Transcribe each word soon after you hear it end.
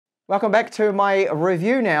Welcome back to my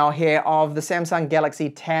review now here of the Samsung Galaxy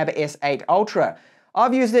Tab S8 Ultra.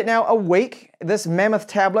 I've used it now a week. This mammoth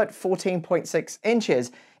tablet, 14.6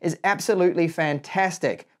 inches, is absolutely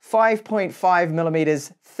fantastic. 5.5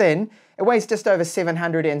 millimeters thin. It weighs just over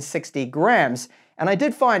 760 grams. And I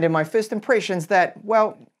did find in my first impressions that,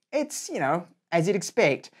 well, it's, as you'd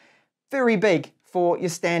expect, very big for your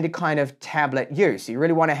standard kind of tablet use. You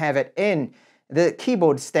really want to have it in the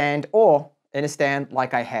keyboard stand or in a stand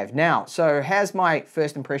like I have now. So has my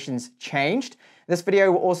first impressions changed? This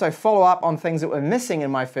video will also follow up on things that were missing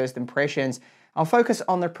in my first impressions. I'll focus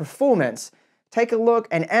on the performance, take a look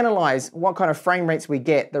and analyze what kind of frame rates we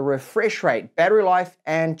get, the refresh rate, battery life,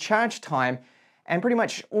 and charge time, and pretty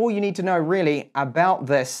much all you need to know really about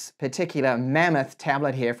this particular mammoth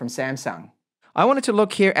tablet here from Samsung. I wanted to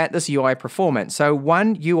look here at this UI performance. So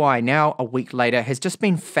One UI now, a week later, has just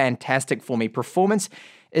been fantastic for me. Performance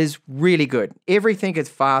is really good. Everything is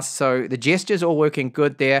fast, so the gestures all working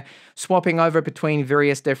good there. Swapping over between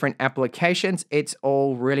various different applications, it's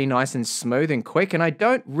all really nice and smooth and quick, and I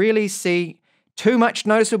don't really see too much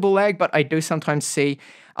noticeable lag, but I do sometimes see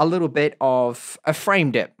a little bit of a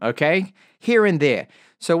frame dip, okay? Here and there.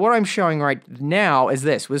 So what I'm showing right now is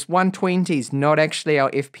this 120 is not actually our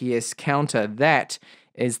FPS counter, that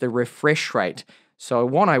is the refresh rate. So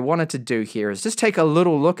what I wanted to do here is just take a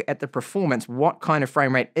little look at the performance. What kind of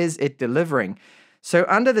frame rate is it delivering? So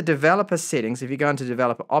under the developer settings, if you go into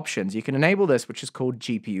developer options, you can enable this, which is called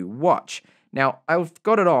GPU Watch. Now, I've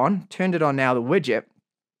got it on, turned it on now, the widget,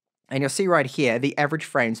 and you'll see right here, the average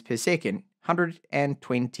frames per second,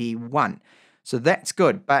 121. So that's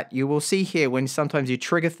good, but you will see here when sometimes you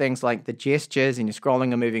trigger things like the gestures and you're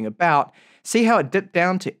scrolling and moving about, see how it dipped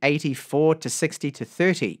down to 84 to 60 to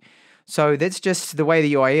 30. So that's just the way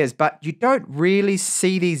the UI is, but you don't really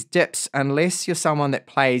see these dips unless you're someone that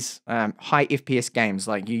plays high FPS games,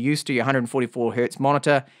 like you're used to your 144 Hertz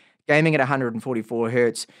monitor, gaming at 144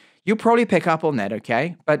 Hertz. You'll probably pick up on that,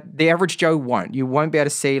 okay? But the average Joe won't. You won't be able to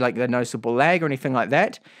see like the noticeable lag or anything like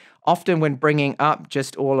that. Often when bringing up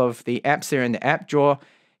just all of the apps there in the app drawer,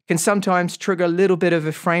 can sometimes trigger a little bit of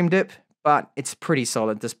a frame dip, but it's pretty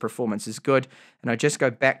solid. This performance is good. And I'll just go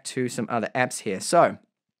back to some other apps here. So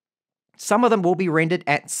some of them will be rendered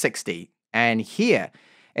at 60, and here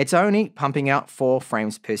it's only pumping out 4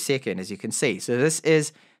 frames per second, as you can see. So this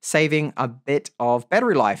is saving a bit of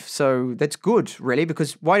battery life. So that's good, really,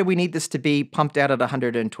 because why do we need this to be pumped out at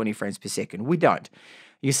 120 frames per second? We don't.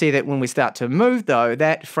 You see that when we start to move, though,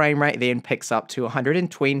 that frame rate then picks up to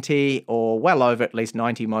 120 or well over at least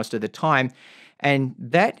 90 most of the time. And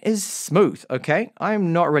that is smooth, okay?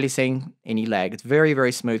 I'm not really seeing any lag. It's very,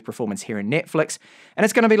 very smooth performance here in Netflix. And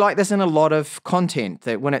it's going to be like this in a lot of content,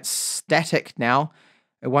 that when it's static now,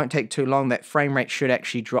 it won't take too long. That frame rate should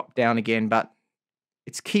actually drop down again, but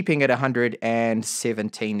it's keeping it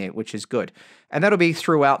 117 there, which is good. And that'll be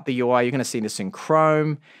throughout the UI. You're going to see this in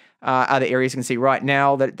Chrome. Other areas you can see right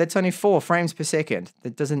now that that's only 4 frames per second.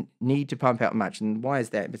 That doesn't need to pump out much. And why is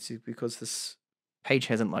that? It's because this page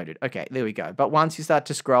hasn't loaded. Okay, there we go. But once you start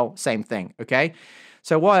to scroll, same thing, okay?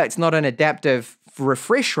 So while it's not an adaptive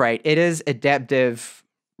refresh rate, it is adaptive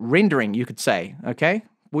rendering, you could say, okay?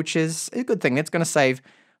 Which is a good thing. That's going to save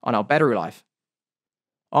on our battery life.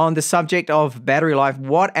 On the subject of battery life,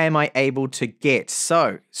 what am I able to get?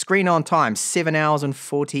 So, screen on time, 7 hours and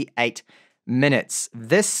 48 minutes.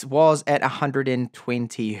 This was at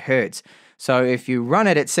 120 Hertz. So if you run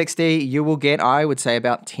it at 60, you will get, I would say,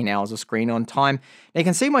 about 10 hours of screen on time. Now you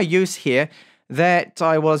can see my use here that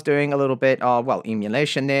I was doing a little bit of, well,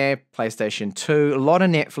 emulation there, PlayStation 2, a lot of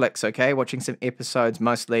Netflix, okay, watching some episodes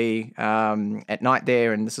mostly at night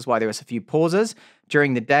there, and this is why there was a few pauses.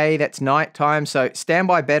 During the day, that's night time, so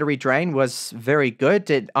standby battery drain was very good.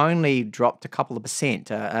 It only dropped a couple of percent,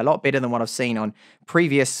 a lot better than what I've seen on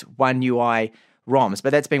previous One UI ROMs, but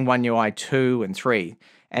that's been One UI 2 and 3.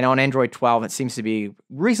 And on Android 12, it seems to be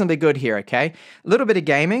reasonably good here, okay? A little bit of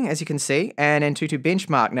gaming, as you can see, and Antutu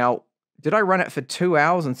benchmark. Now, did I run it for 2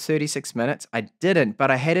 hours and 36 minutes? I didn't, but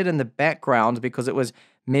I had it in the background because it was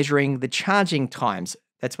measuring the charging times.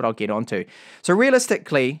 That's what I'll get onto. So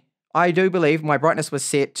realistically, I do believe my brightness was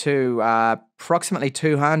set to approximately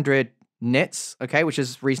 200 nits, okay, which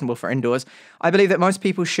is reasonable for indoors. I believe that most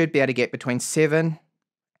people should be able to get between 7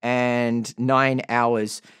 and 9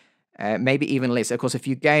 hours, maybe even less. Of course, if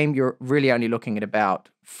you game, you're really only looking at about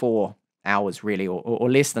 4 hours, really, or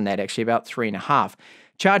less than that, actually, about 3.5.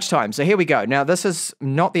 Charge time. So here we go. Now, this is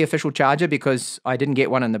not the official charger because I didn't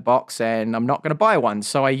get one in the box and I'm not going to buy one.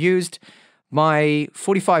 So I used my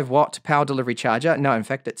 45-watt power delivery charger. No, in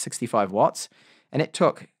fact, it's 65 watts. And it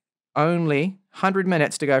took only 100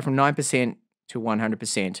 minutes to go from 9% to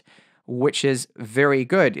 100%, which is very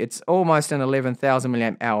good. It's almost an 11,000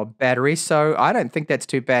 milliamp hour battery, so I don't think that's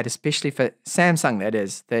too bad, especially for Samsung, that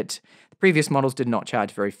is, that the previous models did not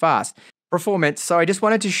charge very fast. Performance, so I just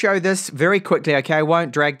wanted to show this very quickly, okay, I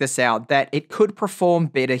won't drag this out, that it could perform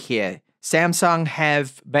better here. Samsung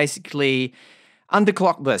have basically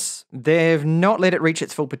underclocked this. They've not let it reach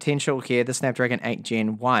its full potential here, the Snapdragon 8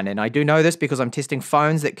 Gen 1, and I do know this because I'm testing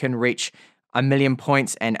phones that can reach 1,000,000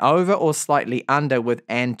 points and over or slightly under with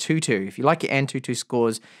Antutu. If you like your Antutu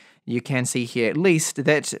scores, you can see here at least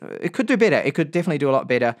that it could do better. It could definitely do a lot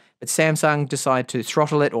better, but Samsung decided to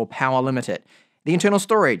throttle it or power limit it. The internal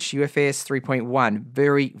storage, UFS 3.1,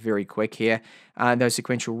 very, very quick here. Those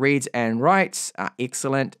sequential reads and writes are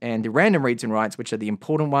excellent, and the random reads and writes, which are the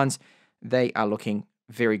important ones, they are looking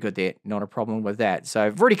very good there. Not a problem with that. So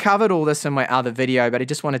I've already covered all this in my other video, but I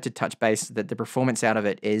just wanted to touch base that the performance out of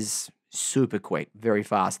it is super quick, very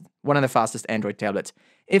fast. One of the fastest Android tablets,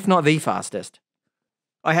 if not the fastest.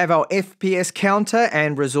 I have our FPS counter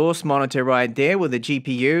and resource monitor right there with the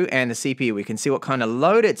GPU and the CPU. We can see what kind of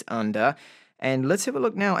load it's under. And let's have a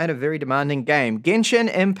look now at a very demanding game,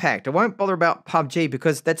 Genshin Impact. I won't bother about PUBG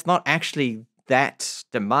because that's not actually that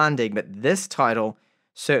demanding, but this title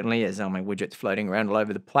certainly is. Oh, my widget's floating around all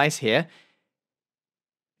over the place here.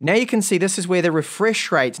 Now you can see this is where the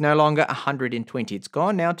refresh rate's no longer 120. It's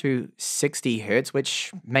gone now to 60 Hertz,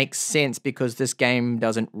 which makes sense because this game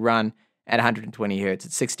doesn't run at 120 Hertz.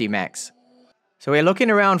 It's 60 max. So we're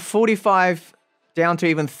looking around 45 down to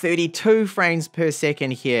even 32 frames per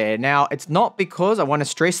second here. Now, it's not because, I want to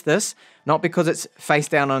stress this, not because it's face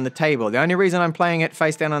down on the table. The only reason I'm playing it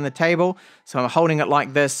face down on the table, so I'm holding it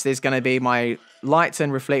like this, there's going to be my lights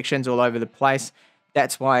and reflections all over the place.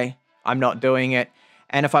 That's why I'm not doing it.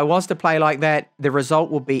 And if I was to play like that, the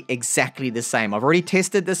result will be exactly the same. I've already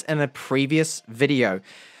tested this in a previous video.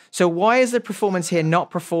 So why is the performance here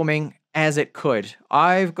not performing as it could?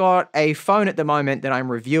 I've got a phone at the moment that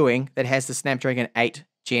I'm reviewing that has the Snapdragon 8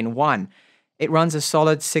 Gen 1. It runs a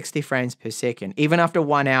solid 60 frames per second, even after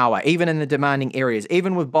 1 hour, even in the demanding areas,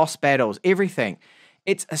 even with boss battles, everything.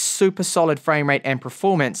 It's a super solid frame rate and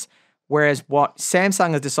performance, whereas what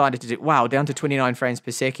Samsung has decided to do, wow, down to 29 frames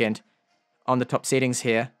per second on the top settings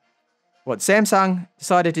here. What Samsung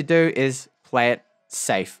decided to do is play it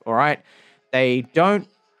safe, all right? They don't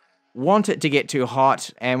want it to get too hot,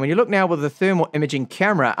 and when you look now with the thermal imaging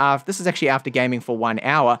camera, this is actually after gaming for 1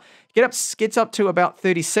 hour, gets up to about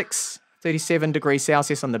 36, 37 degrees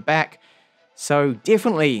Celsius on the back. So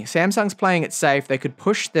definitely, Samsung's playing it safe. They could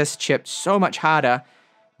push this chip so much harder,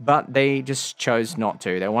 but they just chose not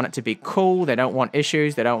to. They want it to be cool. They don't want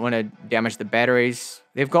issues. They don't want to damage the batteries.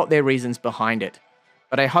 They've got their reasons behind it.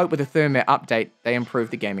 But I hope with the firmware update, they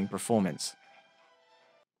improve the gaming performance.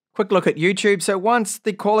 Quick look at YouTube. So once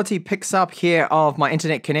the quality picks up here of my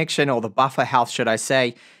internet connection, or the buffer health, should I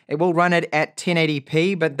say, it will run it at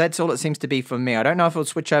 1080p, but that's all it seems to be for me. I don't know if it'll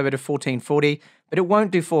switch over to 1440, but it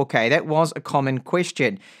won't do 4K. That was a common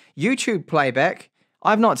question. YouTube playback,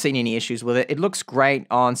 I've not seen any issues with it. It looks great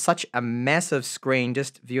on such a massive screen,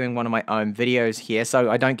 just viewing one of my own videos here,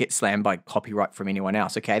 so I don't get slammed by copyright from anyone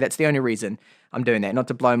else, okay? That's the only reason I'm doing that, not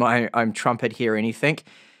to blow my own trumpet here or anything.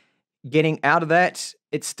 Getting out of that,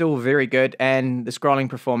 it's still very good, and the scrolling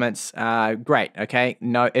performance, great, okay?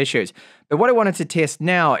 No issues. But what I wanted to test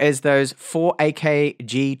now is those 4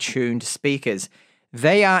 AKG tuned speakers.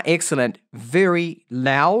 They are excellent, very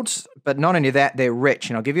loud, but not only that, they're rich.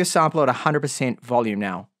 And I'll give you a sample at 100% volume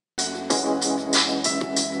now.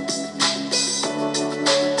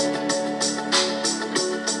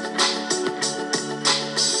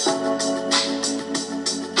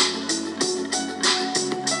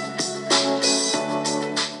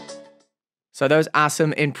 So those are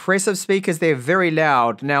some impressive speakers. They're very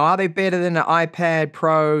loud. Now, are they better than the iPad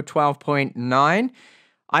Pro 12.9?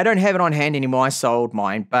 I don't have it on hand anymore. I sold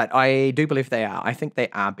mine, but I do believe they are. I think they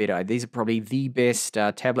are better. These are probably the best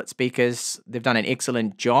tablet speakers. They've done an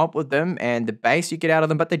excellent job with them and the bass you get out of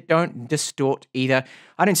them, but they don't distort either.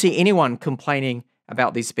 I don't see anyone complaining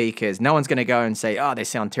about these speakers. No one's going to go and say, oh, they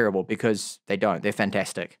sound terrible, because they don't. They're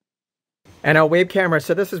fantastic. And our web camera,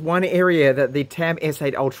 so this is one area that the Tab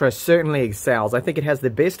S8 Ultra certainly excels. I think it has the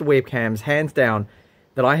best webcams, hands down,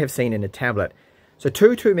 that I have seen in a tablet. So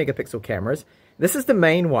two 2-megapixel cameras. This is the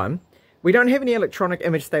main one. We don't have any electronic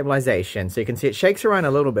image stabilization, so you can see it shakes around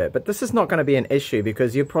a little bit, but this is not going to be an issue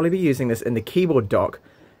because you'll probably be using this in the keyboard dock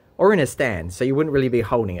or in a stand, so you wouldn't really be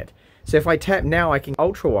holding it. So if I tap now, I can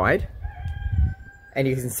ultra wide, and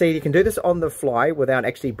you can see you can do this on the fly without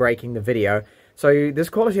actually breaking the video. So this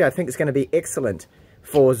quality, I think, is going to be excellent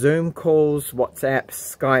for Zoom calls, WhatsApp,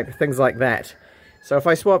 Skype, things like that. So if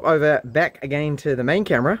I swap over back again to the main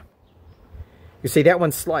camera, you see that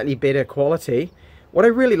one's slightly better quality. What I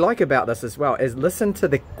really like about this as well is listen to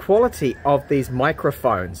the quality of these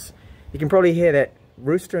microphones. You can probably hear that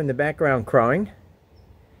rooster in the background crowing.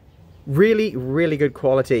 Really, really good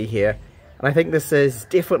quality here. And I think this is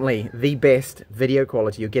definitely the best video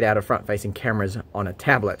quality you'll get out of front-facing cameras on a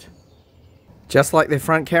tablet. Just like the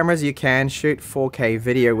front cameras, you can shoot 4K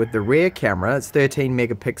video with the rear camera. It's 13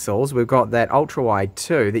 megapixels. We've got that ultra-wide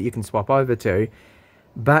too that you can swap over to,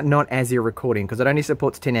 but not as you're recording because it only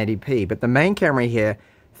supports 1080p. But the main camera here,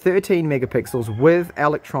 13 megapixels with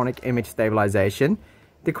electronic image stabilization.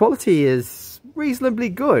 The quality is reasonably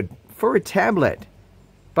good for a tablet,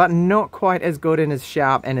 but not quite as good and as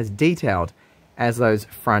sharp and as detailed as those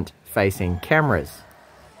front-facing cameras.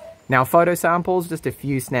 Now, photo samples, just a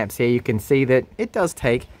few snaps here, you can see that it does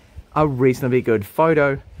take a reasonably good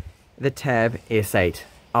photo, the Tab S8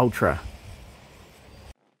 Ultra.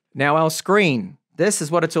 Now our screen, this is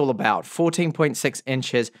what it's all about, 14.6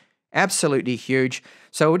 inches, absolutely huge.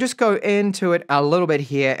 So we'll just go into it a little bit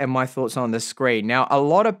here and my thoughts on the screen. Now, a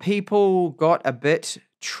lot of people got a bit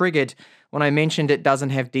triggered when I mentioned it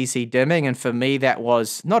doesn't have DC dimming, and for me that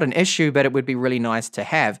was not an issue, but it would be really nice to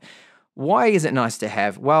have. Why is it nice to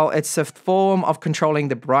have? Well, it's a form of controlling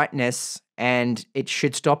the brightness and it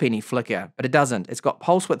should stop any flicker, but it doesn't. It's got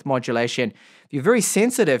pulse width modulation. If you're very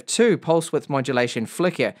sensitive to pulse width modulation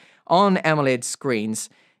flicker on AMOLED screens,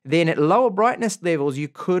 then at lower brightness levels, you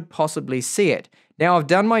could possibly see it. Now, I've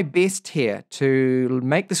done my best here to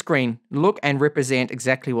make the screen look and represent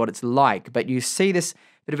exactly what it's like, but you see this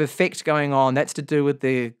bit of effect going on. That's to do with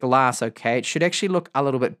the glass, okay? It should actually look a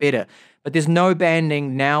little bit better, but there's no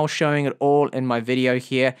banding now showing it all in my video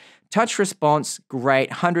here. Touch response,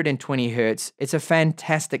 great, 120 Hertz. It's a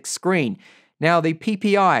fantastic screen. Now, the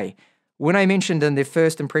PPI, when I mentioned in the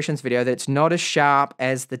first impressions video that it's not as sharp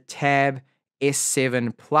as the Tab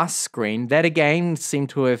S7 Plus screen, that again seemed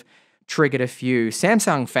to have triggered a few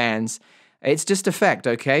Samsung fans. It's just a fact,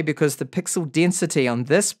 okay? Because the pixel density on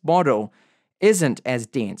this model isn't as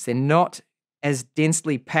dense. They're not as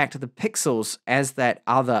densely packed the pixels as that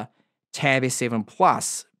other Tab S7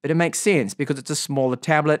 Plus, but it makes sense because it's a smaller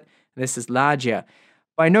tablet. This is larger.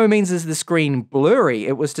 By no means is the screen blurry.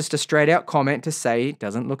 It was just a straight out comment to say it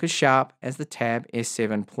doesn't look as sharp as the Tab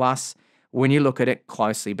S7 Plus when you look at it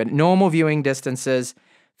closely. But normal viewing distances,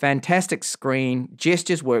 fantastic screen,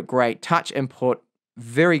 gestures work great, touch input,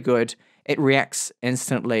 very good. It reacts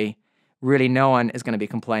instantly. Really, no one is going to be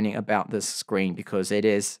complaining about this screen because it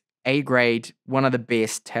is A grade, one of the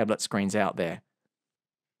best tablet screens out there.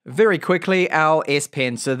 Very quickly, our S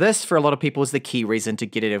Pen. So this, for a lot of people, is the key reason to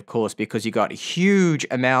get it, of course, because you got a huge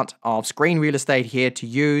amount of screen real estate here to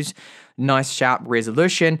use, nice sharp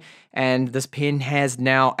resolution, and this pen has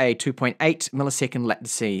now a 2.8 millisecond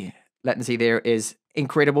latency. Latency there is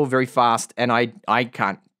incredible, very fast, and I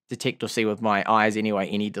can't detect or see with my eyes anyway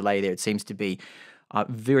any delay there. It seems to be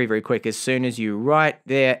very, very quick. As soon as you write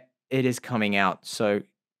there, it is coming out. So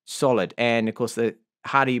solid. And of course, the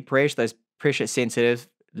harder you press, those pressure sensitive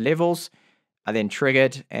levels are then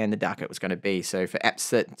triggered and the darker it was going to be. So for apps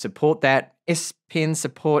that support that, S Pen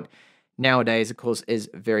support nowadays, of course, is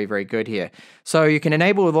very, very good here. So you can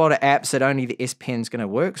enable a lot of apps that only the S Pen's going to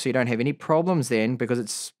work. So you don't have any problems then because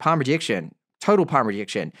it's palm rejection, total palm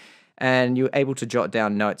rejection. And you're able to jot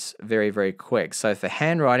down notes very, very quick. So for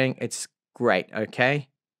handwriting, it's great, okay?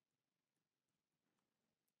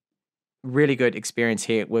 Really good experience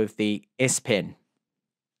here with the S Pen.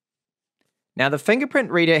 Now, the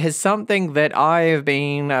fingerprint reader has something that I have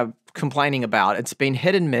been complaining about. It's been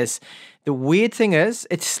hit and miss. The weird thing is,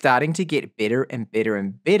 it's starting to get better and better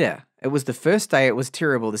and better. It was the first day, it was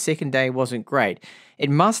terrible. The second day wasn't great. It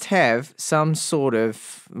must have some sort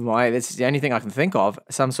of, well, this is the only thing I can think of,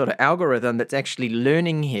 some sort of algorithm that's actually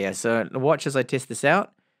learning here. So watch as I test this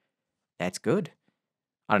out. That's good.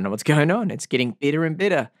 I don't know what's going on. It's getting better and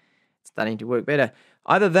better. It's starting to work better.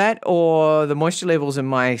 Either that or the moisture levels in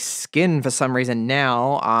my skin for some reason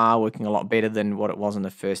now are working a lot better than what it was in the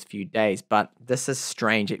first few days. But this is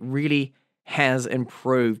strange. It really has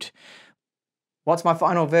improved. What's my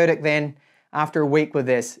final verdict then after a week with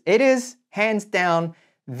this? It is hands down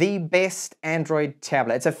the best Android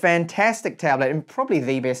tablet. It's a fantastic tablet and probably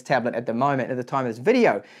the best tablet at the moment at the time of this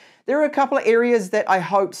video. There are a couple of areas that I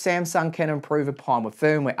hope Samsung can improve upon with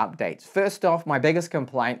firmware updates. First off, my biggest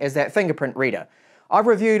complaint is that fingerprint reader. I've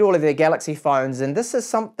reviewed all of their Galaxy phones and this is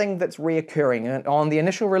something that's reoccurring. And on the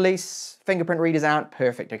initial release, fingerprint readers aren't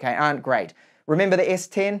perfect, okay, aren't great. Remember the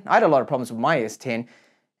S10? I had a lot of problems with my S10.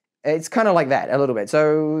 It's kind of like that a little bit.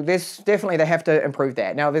 So there's definitely, they have to improve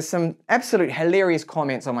that. Now there's some absolute hilarious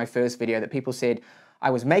comments on my first video that people said, I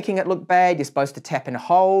was making it look bad, you're supposed to tap and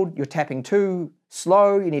hold, you're tapping too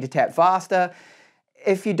slow, you need to tap faster.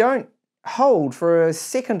 If you don't hold for a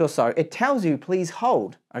second or so, it tells you please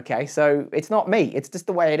hold, okay? So it's not me, it's just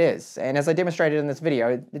the way it is. And as I demonstrated in this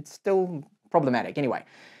video, it's still problematic. Anyway,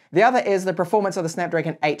 the other is the performance of the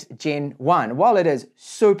Snapdragon 8 Gen 1. While it is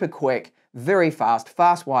super quick, very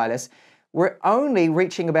fast wireless, we're only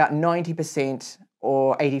reaching about 90%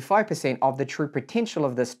 or 85% of the true potential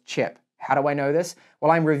of this chip. How do I know this?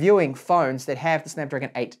 Well, I'm reviewing phones that have the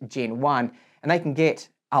Snapdragon 8 Gen 1, and they can get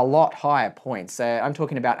a lot higher points. I'm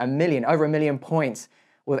talking about over a million points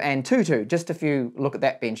with Antutu, just if you look at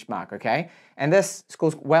that benchmark, okay? And this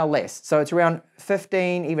scores well less. So it's around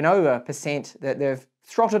 15, even over % that they've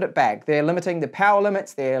throttled it back. They're limiting the power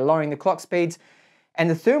limits, they're lowering the clock speeds, and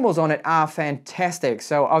the thermals on it are fantastic.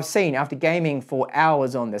 So I've seen, after gaming for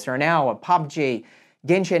hours on this, or an hour, PUBG,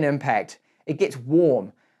 Genshin Impact, it gets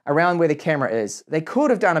warm around where the camera is. They could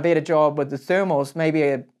have done a better job with the thermals, maybe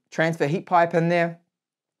a transfer heat pipe in there,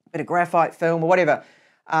 a bit of graphite film or whatever,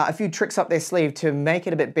 a few tricks up their sleeve to make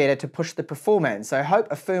it a bit better to push the performance. So I hope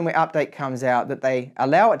a firmware update comes out that they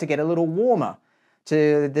allow it to get a little warmer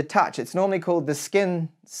to the touch. It's normally called the skin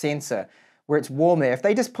sensor, where it's warmer. If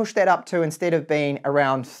they just push that up to, instead of being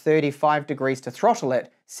around 35 degrees to throttle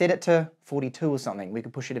it, set it to 42 or something. We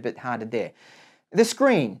could push it a bit harder there. The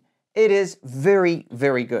screen, it is very,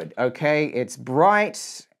 very good, okay? It's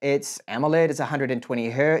bright, it's AMOLED, it's 120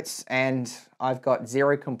 Hertz, and I've got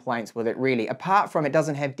zero complaints with it really, apart from it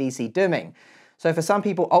doesn't have DC dimming. So for some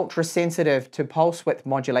people ultra sensitive to pulse width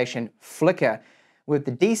modulation flicker, with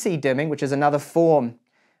the DC dimming, which is another form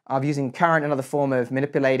of using current, another form of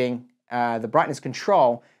manipulating the brightness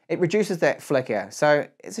control, it reduces that flicker. So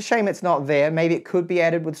it's a shame it's not there. Maybe it could be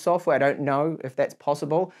added with software. I don't know if that's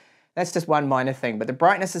possible. That's just one minor thing, but the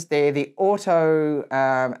brightness is there. The auto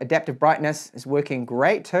adaptive brightness is working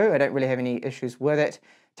great too. I don't really have any issues with it.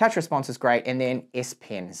 Touch response is great, and then S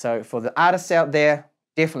Pen. So for the artists out there,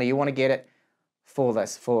 definitely you want to get it for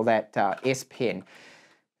this, for that S Pen.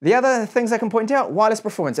 The other things I can point out, wireless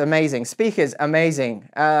performance, amazing. Speakers, amazing.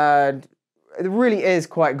 It really is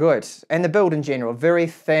quite good. And the build in general, very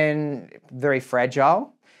thin, very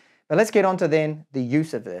fragile. But let's get on to then the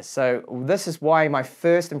use of this. So this is why my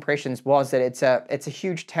first impressions was that it's a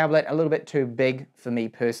huge tablet, a little bit too big for me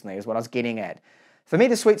personally, is what I was getting at. For me,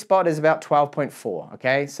 the sweet spot is about 12.4,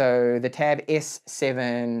 okay? So the Tab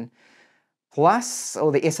S7 Plus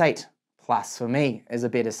or the S8 Plus for me is a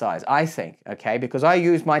better size, I think, okay? Because I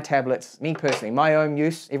use my tablets, me personally, my own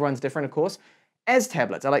use, everyone's different of course, as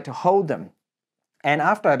tablets. I like to hold them. And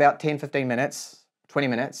after about 10, 15 minutes, 20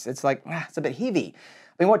 minutes, it's like, it's a bit heavy.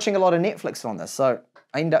 I've been watching a lot of Netflix on this, so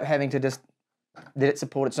I end up having to just let it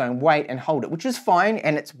support its own weight and hold it, which is fine,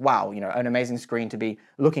 and it's, wow, you know, an amazing screen to be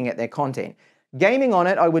looking at their content. Gaming on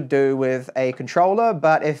it I would do with a controller,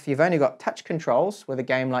 but if you've only got touch controls with a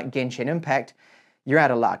game like Genshin Impact, you're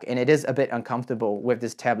out of luck, and it is a bit uncomfortable with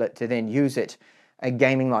this tablet to then use it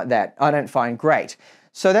gaming like that. I don't find great.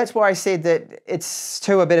 So that's why I said that it's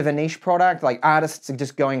too a bit of a niche product, like artists are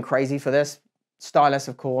just going crazy for this. Stylus,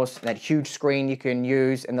 of course, that huge screen you can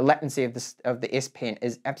use, and the latency of the S Pen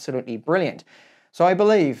is absolutely brilliant. So I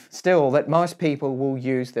believe still that most people will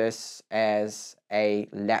use this as a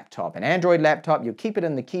laptop, an Android laptop. You keep it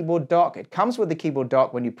in the keyboard dock. It comes with the keyboard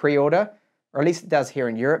dock when you pre-order, or at least it does here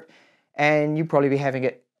in Europe, and you'll probably be having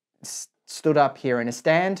it stood up here in a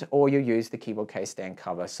stand, or you use the keyboard case stand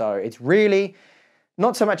cover. So it's really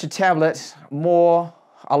not so much a tablet, more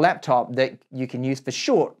a laptop that you can use for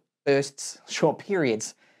short bursts, short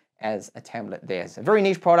periods as a tablet there. So very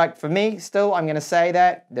niche product for me. Still, I'm going to say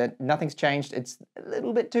that nothing's changed. It's a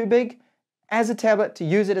little bit too big as a tablet, to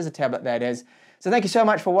use it as a tablet, that is. So thank you so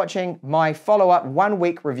much for watching my follow-up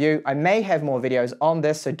 1-week review. I may have more videos on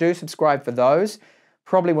this, so do subscribe for those.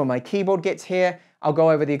 Probably when my keyboard gets here, I'll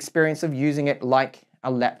go over the experience of using it like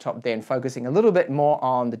a laptop then, focusing a little bit more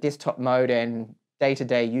on the desktop mode and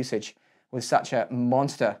day-to-day usage with such a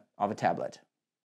monster of a tablet.